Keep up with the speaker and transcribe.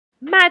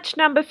Match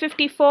number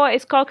 54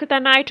 is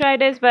Kolkata Knight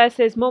Riders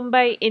versus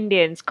Mumbai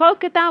Indians.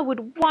 Kolkata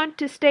would want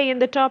to stay in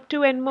the top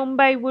two and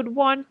Mumbai would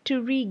want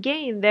to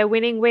regain their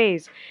winning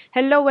ways.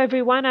 Hello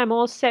everyone, I'm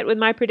all set with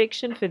my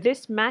prediction for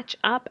this match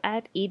up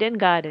at Eden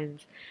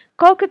Gardens.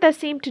 Kolkata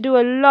seem to do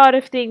a lot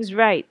of things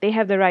right. They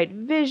have the right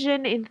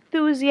vision,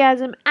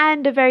 enthusiasm,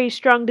 and a very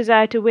strong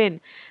desire to win.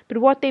 But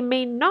what they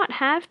may not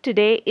have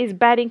today is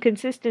batting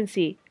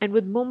consistency. And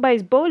with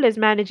Mumbai's bowlers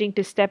managing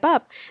to step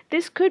up,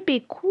 this could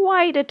be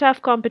quite a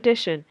tough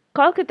competition.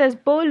 Kolkata's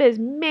bowlers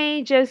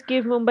may just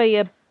give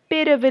Mumbai a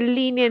bit of a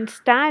lenient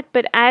start,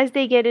 but as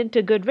they get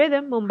into good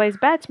rhythm, Mumbai's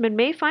batsmen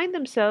may find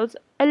themselves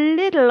a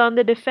little on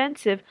the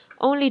defensive,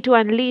 only to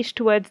unleash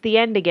towards the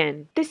end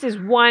again. This is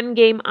one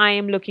game I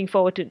am looking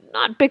forward to,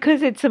 not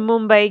because it's a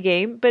Mumbai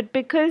game, but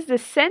because the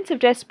sense of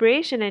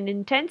desperation and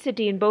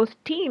intensity in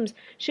both teams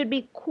should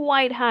be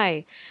quite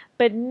high.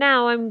 But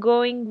now I'm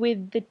going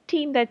with the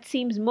team that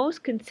seems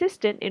most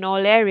consistent in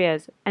all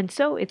areas, and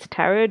so it's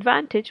Taro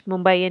advantage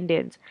Mumbai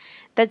Indians.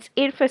 That's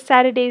it for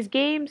Saturday's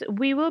games.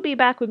 We will be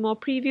back with more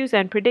previews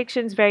and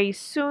predictions very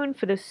soon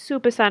for the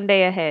Super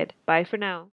Sunday ahead. Bye for now.